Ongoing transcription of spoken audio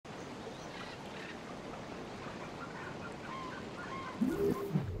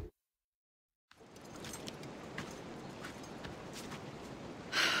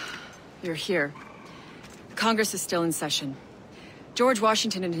you're here. Congress is still in session. George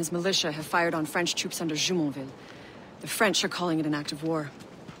Washington and his militia have fired on French troops under Jumonville. The French are calling it an act of war.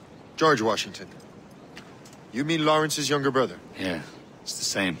 George Washington. You mean Lawrence's younger brother? Yeah, it's the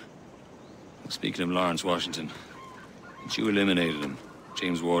same. Speaking of Lawrence Washington, since you eliminated him,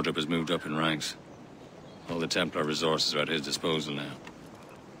 James Wardrop has moved up in ranks. All the Templar resources are at his disposal now.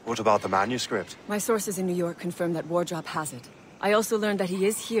 What about the manuscript? My sources in New York confirm that Wardrop has it. I also learned that he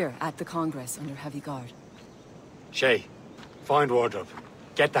is here at the Congress under heavy guard. Shay, find Wardrop.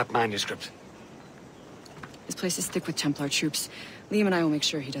 Get that manuscript. His place is thick with Templar troops. Liam and I will make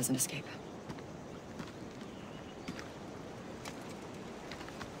sure he doesn't escape.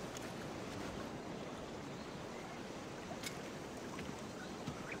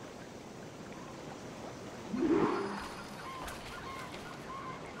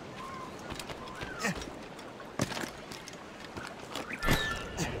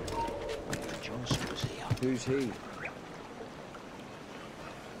 Who's he?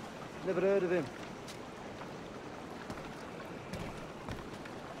 Never heard of him.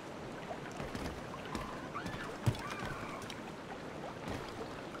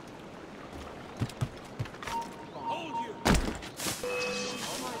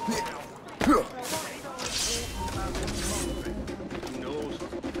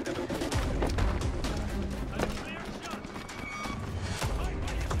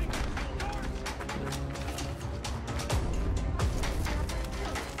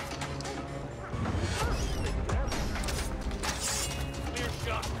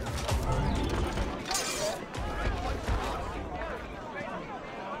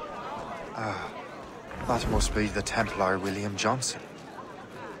 That must be the Templar William Johnson.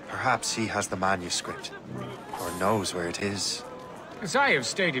 Perhaps he has the manuscript, or knows where it is. As I have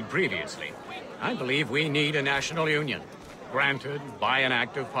stated previously, I believe we need a national union, granted by an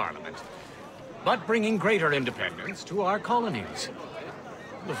act of parliament, but bringing greater independence to our colonies.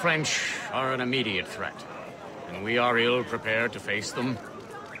 The French are an immediate threat, and we are ill prepared to face them.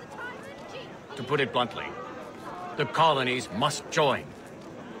 To put it bluntly, the colonies must join,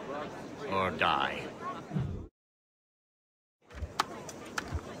 or die.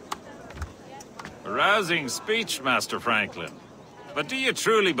 A rousing speech, Master Franklin. But do you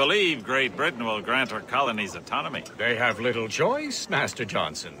truly believe Great Britain will grant our colonies autonomy? They have little choice, Master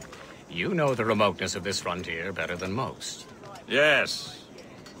Johnson. You know the remoteness of this frontier better than most. Yes,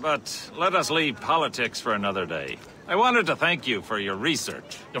 but let us leave politics for another day. I wanted to thank you for your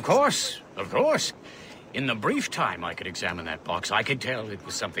research. Of course, of course. In the brief time I could examine that box, I could tell it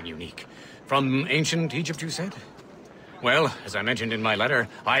was something unique. From ancient Egypt, you said? Well, as I mentioned in my letter,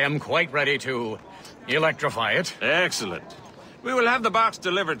 I am quite ready to electrify it. Excellent. We will have the box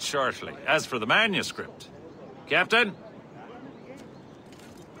delivered shortly. As for the manuscript... Captain?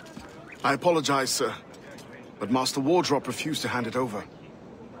 I apologize, sir, but Master Wardrop refused to hand it over.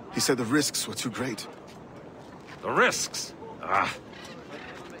 He said the risks were too great. The risks? Ah.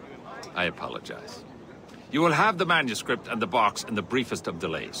 I apologize. You will have the manuscript and the box in the briefest of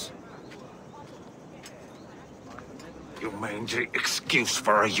delays. You mangy excuse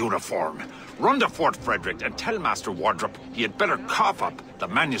for a uniform. Run to Fort Frederick and tell Master Wardrop he had better cough up the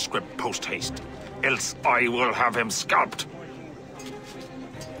manuscript post-haste. Else I will have him scalped.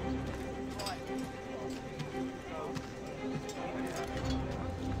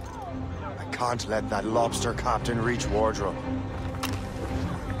 I can't let that lobster captain reach Wardrop.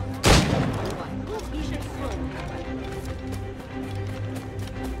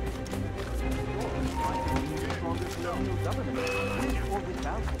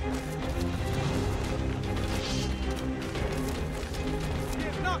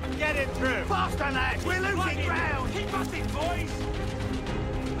 Not get it through! Faster, lads! We're losing ground! Keep busting, boys!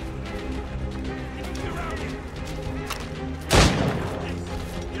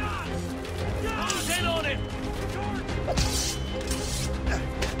 Close in on him!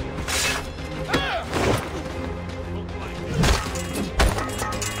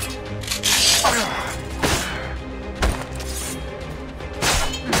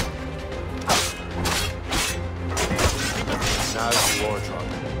 Now's the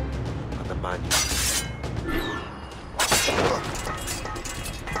wardrobe and the manuscript.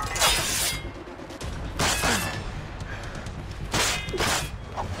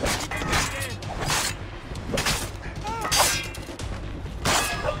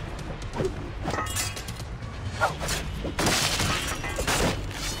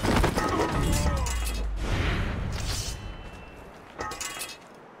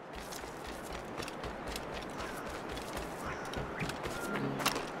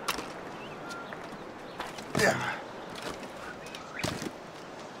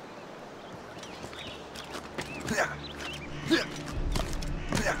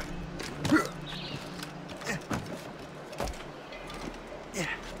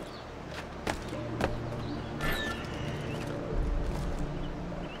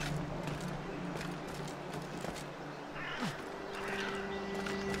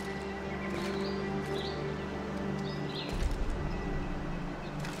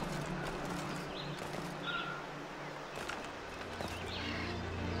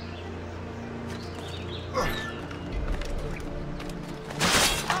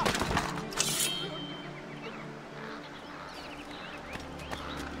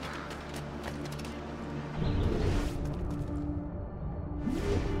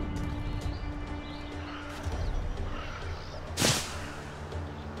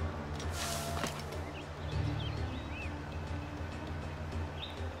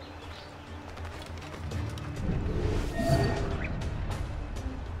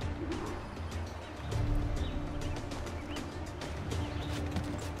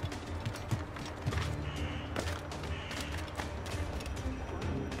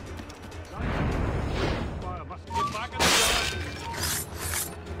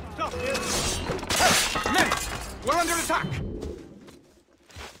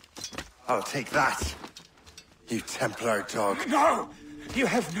 I'll take that. You Templar dog. No! You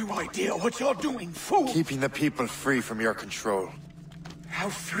have no idea what you're doing, fool! Keeping the people free from your control. How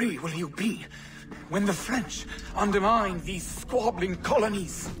free will you be when the French undermine these squabbling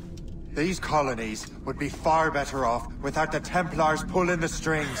colonies? These colonies would be far better off without the Templars pulling the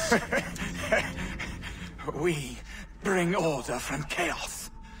strings. We bring order from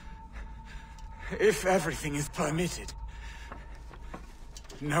chaos. If everything is permitted,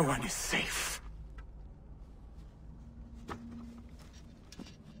 no one is safe.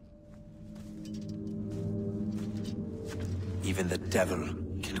 Even the devil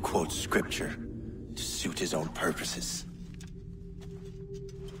can quote scripture to suit his own purposes.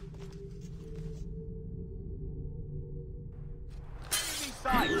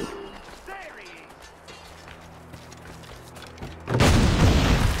 There he is!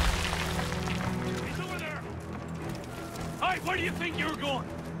 He's over there! Hey, where do you think you're going?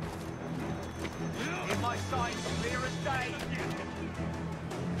 In my sight, clear as day.